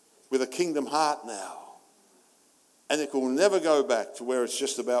with a kingdom heart now. And it will never go back to where it's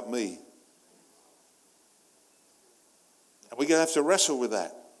just about me. And we're going to have to wrestle with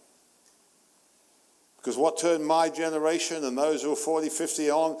that. Because what turned my generation and those who are 40, 50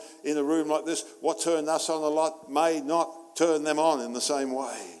 on in a room like this, what turned us on a lot may not turn them on in the same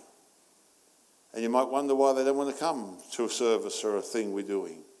way. And you might wonder why they don't want to come to a service or a thing we're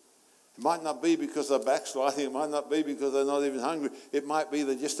doing. It might not be because they're backsliding. It might not be because they're not even hungry. It might be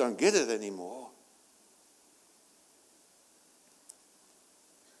they just don't get it anymore.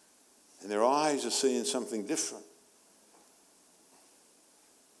 And their eyes are seeing something different.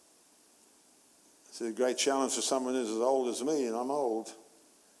 It's a great challenge for someone who's as old as me, and I'm old.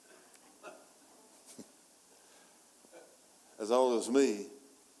 As old as me,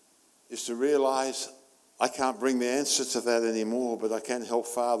 is to realize I can't bring the answer to that anymore, but I can help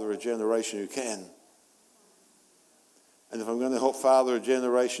father a generation who can. And if I'm going to help father a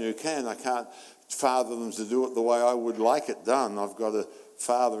generation who can, I can't father them to do it the way I would like it done. I've got to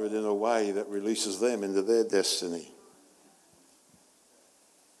father it in a way that releases them into their destiny.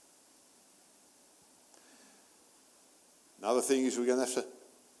 Another thing is we're going to have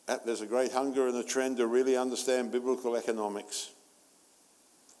to, there's a great hunger and a trend to really understand biblical economics.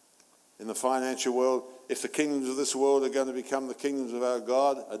 In the financial world, if the kingdoms of this world are going to become the kingdoms of our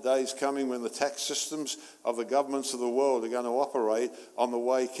God, a day is coming when the tax systems of the governments of the world are going to operate on the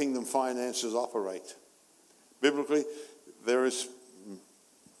way kingdom finances operate. Biblically, there is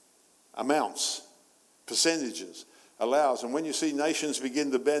amounts, percentages, allows. And when you see nations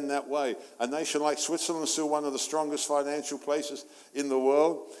begin to bend that way, a nation like Switzerland is still one of the strongest financial places in the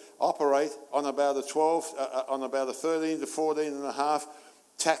world, operate on about a 13 to 14 and a half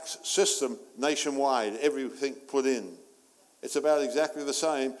tax system nationwide, everything put in. It's about exactly the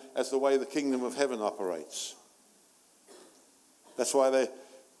same as the way the kingdom of heaven operates. That's why they've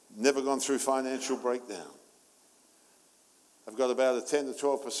never gone through financial breakdown. They've got about a 10 to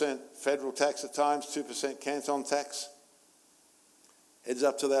 12% federal tax at times, 2% canton tax. Heads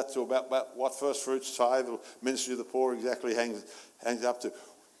up to that, to about what first fruits tithe or ministry of the poor exactly hangs up to.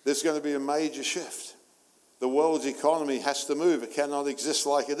 There's going to be a major shift. The world's economy has to move. It cannot exist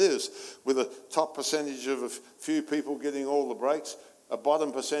like it is, with a top percentage of a few people getting all the breaks, a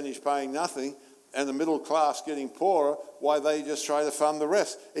bottom percentage paying nothing, and the middle class getting poorer, why they just try to fund the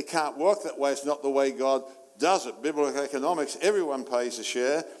rest. It can't work that way. It's not the way God does it. Biblical economics, everyone pays a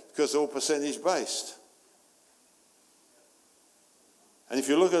share because they're all percentage based. And if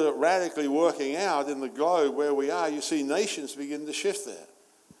you look at it radically working out in the globe where we are, you see nations begin to shift there.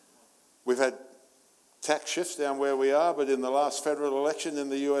 We've had tax shifts down where we are, but in the last federal election in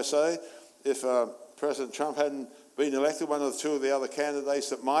the USA, if President Trump hadn't been elected, one or two of the other candidates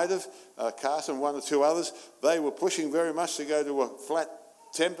that might have, Carson, one or two others, they were pushing very much to go to a flat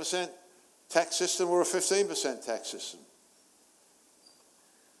 10% tax system or a 15% tax system.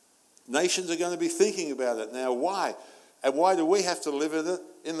 Nations are going to be thinking about it now. Why? And why do we have to live in it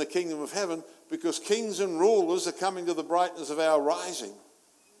in the kingdom of heaven? Because kings and rulers are coming to the brightness of our rising.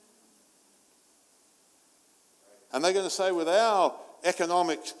 And they're going to say, with our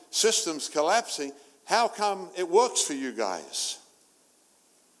economic systems collapsing, how come it works for you guys?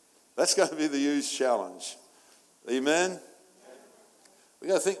 That's going to be the huge challenge. Amen? We've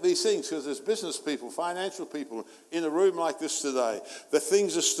got to think these things because there's business people, financial people in a room like this today. The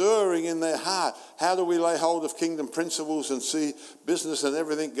things are stirring in their heart. How do we lay hold of kingdom principles and see business and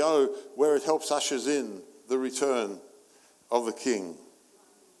everything go where it helps ushers in the return of the King?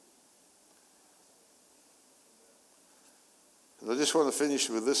 And I just want to finish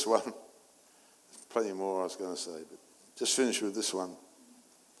with this one. There's plenty more I was going to say, but just finish with this one.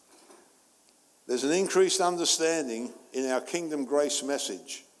 There's an increased understanding in our kingdom grace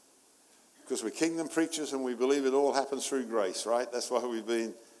message because we're kingdom preachers and we believe it all happens through grace, right? That's why we've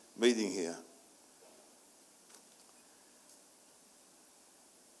been meeting here.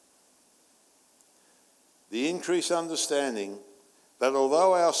 The increased understanding that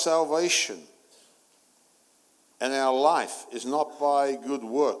although our salvation and our life is not by good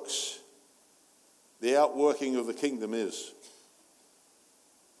works, the outworking of the kingdom is.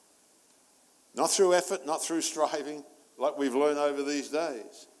 Not through effort, not through striving, like we've learned over these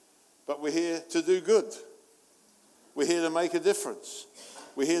days. But we're here to do good. We're here to make a difference.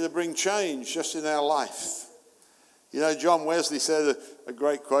 We're here to bring change just in our life. You know, John Wesley said a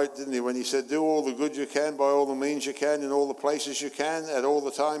great quote, didn't he, when he said, do all the good you can by all the means you can, in all the places you can, at all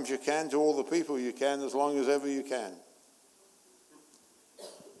the times you can, to all the people you can, as long as ever you can.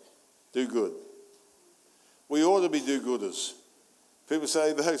 Do good. We ought to be do-gooders. People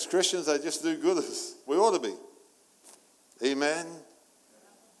say those Christians, they just do-gooders. We ought to be. Amen.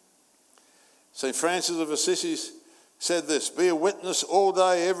 St. Francis of Assisi said this, be a witness all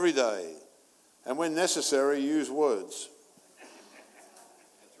day, every day, and when necessary, use words.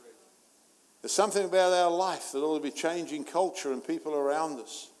 There's something about our life that ought to be changing culture and people around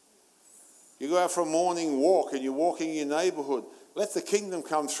us. You go out for a morning walk and you're walking in your neighbourhood. Let the kingdom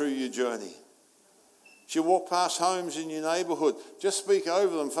come through your journey. As you walk past homes in your neighbourhood, just speak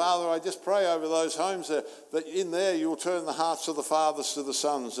over them. Father, I just pray over those homes there, that in there you'll turn the hearts of the fathers to the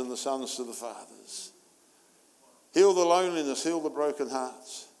sons and the sons to the fathers. Heal the loneliness, heal the broken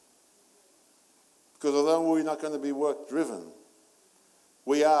hearts. Because although we're not going to be work-driven,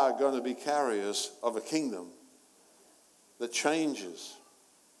 we are going to be carriers of a kingdom that changes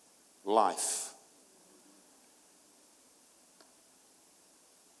life.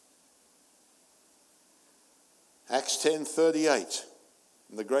 Acts 10:38,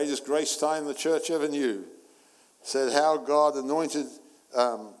 the greatest grace time the church ever knew, said how God anointed,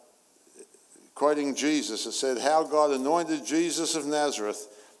 quoting Jesus, it said, how God anointed Jesus of Nazareth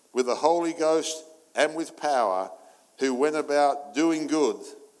with the Holy Ghost and with power, who went about doing good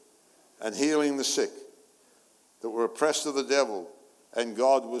and healing the sick that were oppressed of the devil, and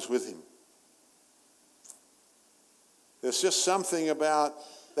God was with him. There's just something about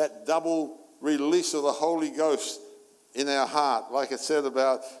that double release of the Holy Ghost in our heart. Like it said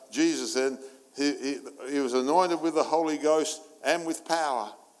about Jesus then, he was anointed with the Holy Ghost and with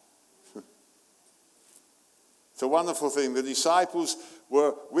power. It's a wonderful thing. The disciples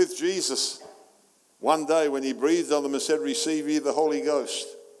were with Jesus one day when he breathed on them and said, receive ye the Holy Ghost.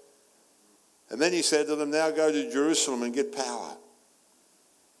 And then he said to them, now go to Jerusalem and get power.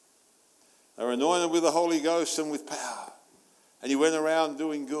 They were anointed with the Holy Ghost and with power. And he went around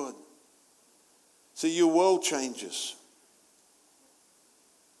doing good. See, your world changes.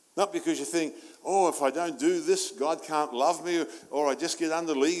 Not because you think, oh, if I don't do this, God can't love me, or I just get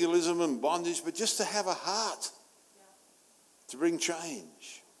under legalism and bondage, but just to have a heart to bring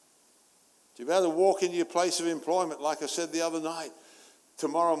change. To be able to walk into your place of employment, like I said the other night,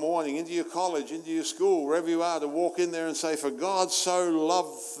 tomorrow morning, into your college, into your school, wherever you are, to walk in there and say, for God so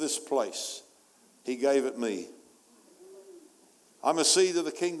loved this place, he gave it me. I'm a seed of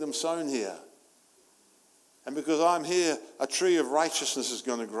the kingdom sown here. And because I'm here, a tree of righteousness is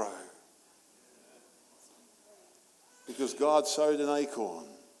going to grow. Because God sowed an acorn.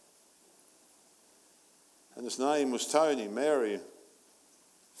 And his name was Tony, Mary,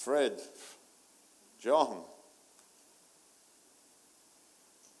 Fred, John.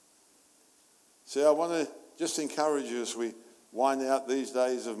 See, I want to just encourage you as we wind out these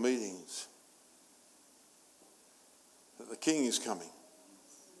days of meetings that the King is coming.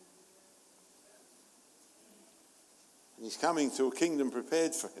 And he's coming to a kingdom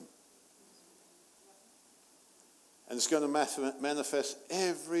prepared for him. And it's going to manifest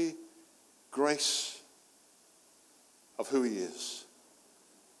every grace of who he is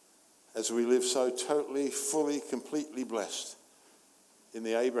as we live so totally, fully, completely blessed in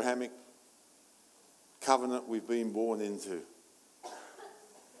the Abrahamic covenant we've been born into.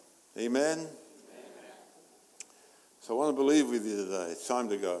 Amen? Amen. So I want to believe with you today. It's time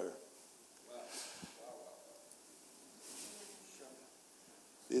to go.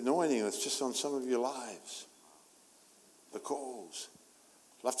 The anointing that's just on some of your lives. The calls.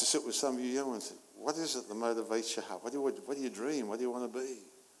 I'd love to sit with some of you young ones and say, what is it that motivates your heart? What do you dream? What do you want to be?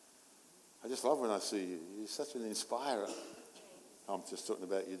 I just love when I see you. You're such an inspirer. I'm just talking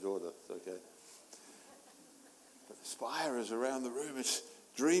about your daughter. It's okay. But inspirers around the room. It's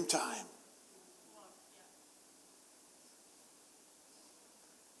dream time.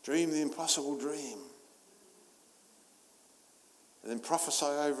 Dream the impossible dream. And then prophesy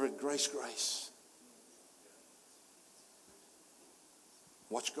over it, grace, grace.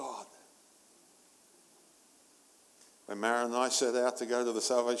 Watch God. When Mara and I set out to go to the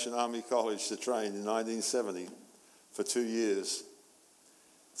Salvation Army College to train in 1970 for 2 years,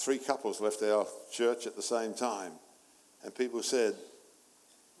 3 couples left our church at the same time. And people said,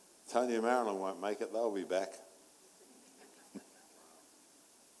 Tony and Marilyn won't make it, they'll be back.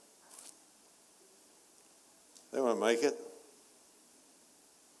 They won't make it.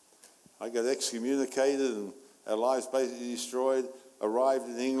 I got excommunicated and our lives basically destroyed, arrived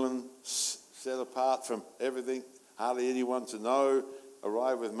in England, set apart from everything, hardly anyone to know,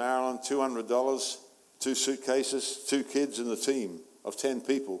 arrived with Marilyn, $200 2 suitcases, 2 kids and a team of 10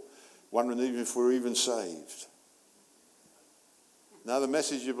 people, wondering if we're even saved. Now the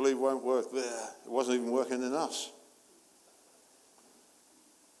message you believe won't work there. It wasn't even working in us.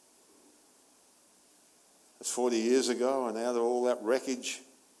 That's 40 years ago, and out of all that wreckage,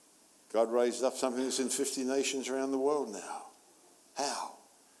 God raised up something that's in 50 nations around the world now. How?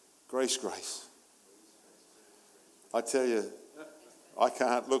 Grace. I tell you, I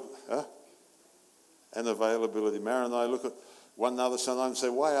can't look, and availability. Mara and I look at one another sometimes and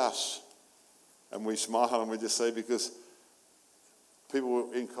say, why us? And we smile and we just say, because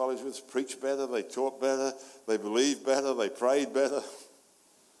people in college with us preach better, they taught better, they believed better, they prayed better.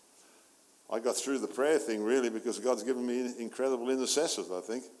 I got through the prayer thing really because God's given me incredible intercessors, I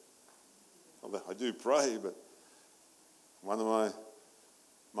think. I do pray, but one of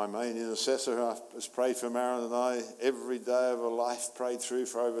my main intercessor has prayed for Marilyn and I every day of her life, prayed through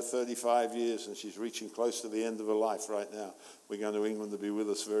for over 35 years, and she's reaching close to the end of her life right now. We're going to England to be with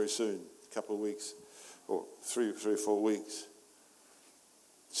us very soon, a couple of weeks, or three or 4 weeks.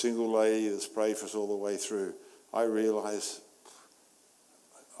 Single lady that's prayed for us all the way through. I realize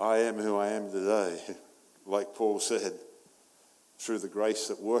I am who I am today, like Paul said, through the grace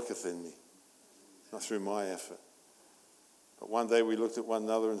that worketh in me, not through my effort. But one day we looked at one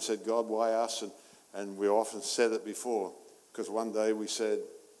another and said, God, why us? And we often said it before, because one day we said,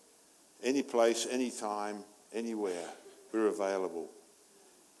 any place, any time, anywhere, we're available.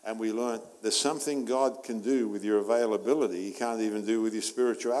 And we learned there's something God can do with your availability He can't even do with your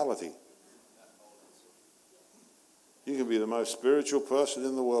spirituality. You can be the most spiritual person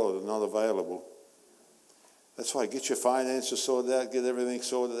in the world and not available. That's why get your finances sorted out, get everything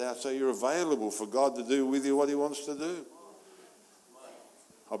sorted out, so you're available for God to do with you what He wants to do.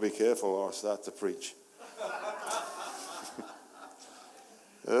 I'll be careful or I'll start to preach.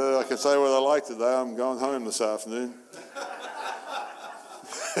 I can say what I like today. I'm going home this afternoon.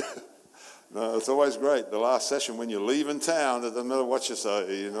 No, it's always great. The last session, when you're leaving town, it doesn't matter what you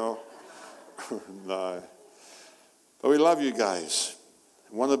say, you know. No. But we love you guys.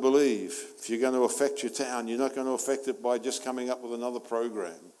 I want to believe if you're going to affect your town, you're not going to affect it by just coming up with another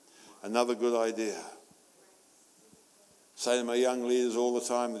program, another good idea. Say to my young leaders all the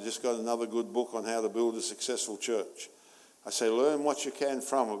time, they just got another good book on how to build a successful church. I say, learn what you can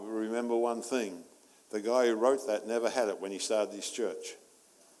from it, but remember one thing. The guy who wrote that never had it when he started his church.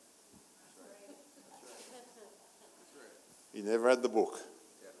 He never had the book.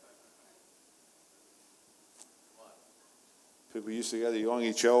 People used to go to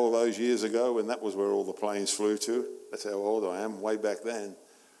Yonggi Cho all those years ago, and that was where all the planes flew to. That's how old I am, way back then.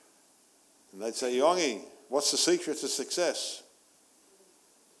 And they'd say, Yonggi, what's the secret to success?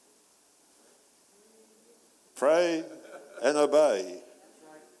 Pray and obey.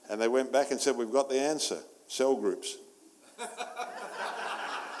 And they went back and said, we've got the answer. Cell groups.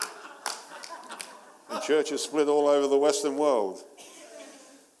 And churches split all over the Western world.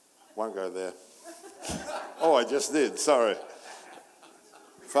 Won't go there. Oh, I just did. Sorry.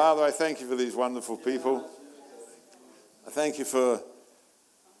 Father, I thank you for these wonderful people. I thank you for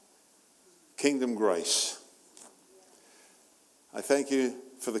kingdom grace. I thank you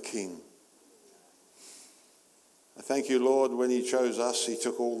for the King. I thank you, Lord, when He chose us, He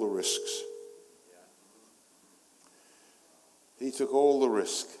took all the risks. He took all the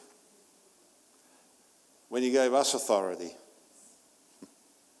risk. When He gave us authority,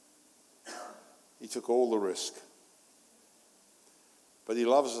 He took all the risk. But He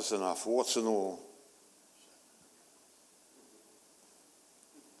loves us enough, warts and all,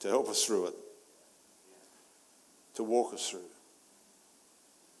 to help us through it, to walk us through.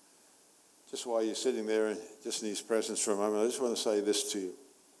 Just while you're sitting there, just in His presence for a moment, I just want to say this to you.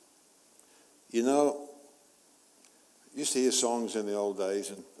 You know, I used to hear songs in the old days,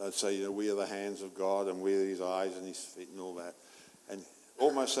 and they'd say, you know, we are the hands of God, and we are His eyes and His feet and all that. And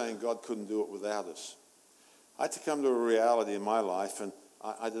almost saying God couldn't do it without us. I had to come to a reality in my life, and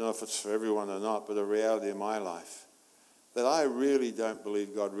I don't know if it's for everyone or not, but a reality in my life, that I really don't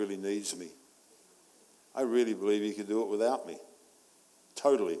believe God really needs me. I really believe He could do it without me.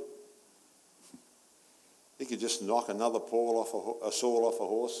 Totally. He could just knock another Saul off a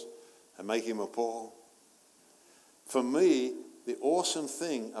horse and make him a Paul. For me, the awesome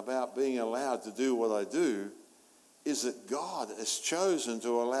thing about being allowed to do what I do is that God has chosen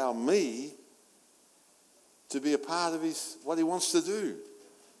to allow me to be a part of what He wants to do.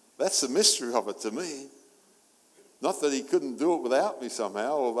 That's the mystery of it to me. Not that He couldn't do it without me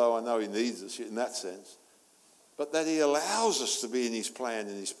somehow, although I know He needs us in that sense, but that He allows us to be in His plan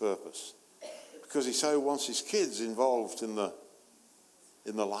and His purpose, because He so wants His kids involved in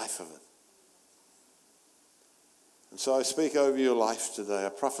the life of it. And so I speak over your life today. I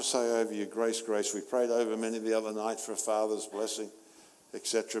prophesy over you grace. We prayed over many the other night for a father's blessing,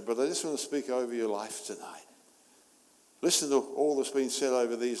 etc. But I just want to speak over your life tonight. Listen to all that's been said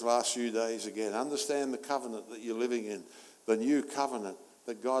over these last few days again. Understand the covenant that you're living in, the new covenant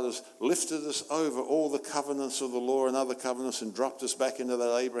that God has lifted us over all the covenants of the law and other covenants and dropped us back into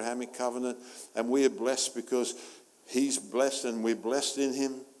that Abrahamic covenant. And we are blessed because he's blessed and we're blessed in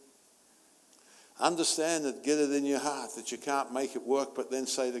him. Understand that, get it in your heart that you can't make it work, but then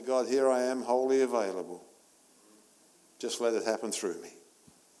say to God, here I am, wholly available. Just let it happen through me.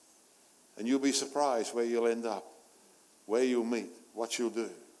 And you'll be surprised where you'll end up, where you'll meet, what you'll do.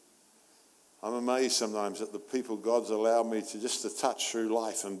 I'm amazed sometimes at the people God's allowed me to touch through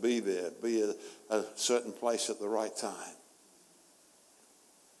life and be there, be at a certain place at the right time.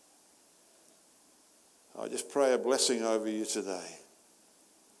 I just pray a blessing over you today.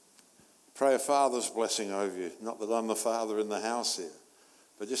 Pray a father's blessing over you. Not that I'm the father in the house here,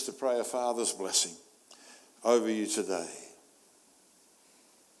 but just to pray a father's blessing over you today.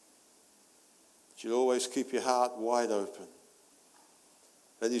 That you'll always keep your heart wide open.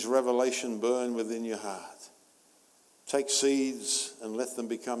 Let his revelation burn within your heart. Take seeds and let them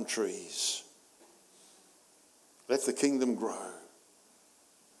become trees. Let the kingdom grow.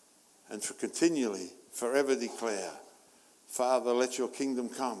 And continually, forever declare, Father, let your kingdom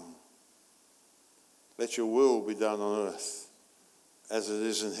come. Let your will be done on earth as it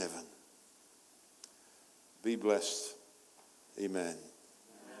is in heaven. Be blessed. Amen.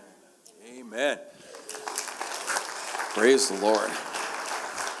 Amen. Praise the Lord.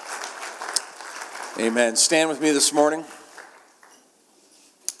 Amen. Stand with me this morning.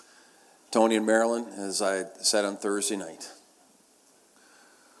 Tony and Marilyn, as I said on Thursday night,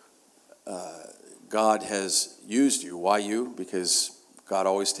 God has used you. Why you? Because God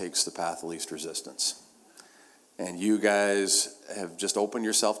always takes the path of least resistance. And you guys have just opened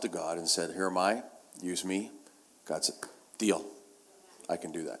yourself to God and said, here am I, use me. God said, deal. I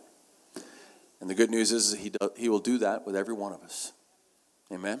can do that. And the good news is that he will do that with every one of us.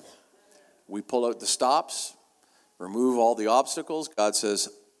 Amen. We pull out the stops, remove all the obstacles. God says,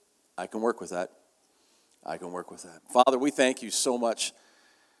 I can work with that. I can work with that. Father, we thank you so much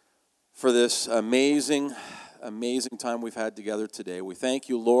for this amazing time we've had together today. We thank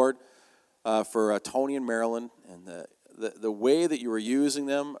you, Lord, for Tony and Marilyn and the way that you are using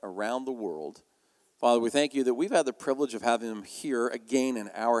them around the world. Father, we thank you that we've had the privilege of having them here again in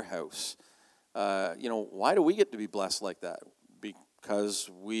our house. Why do we get to be blessed like that? Because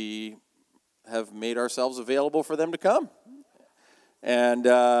we have made ourselves available for them to come. And,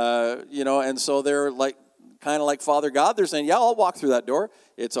 and so they're kind of like Father God. They're saying, yeah, I'll walk through that door.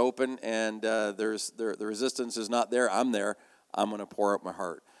 It's open, and the resistance is not there. I'm there. I'm going to pour out my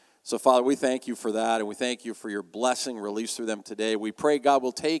heart. So, Father, we thank you for that, and we thank you for your blessing released through them today. We pray God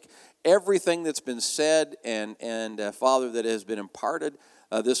will take everything that's been said and Father, that has been imparted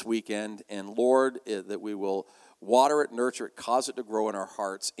this weekend, and Lord, that we will water it, nurture it, cause it to grow in our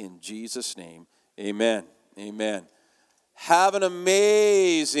hearts. In Jesus' name, amen. Amen. Have an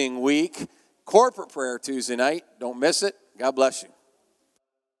amazing week. Corporate prayer Tuesday night. Don't miss it. God bless you.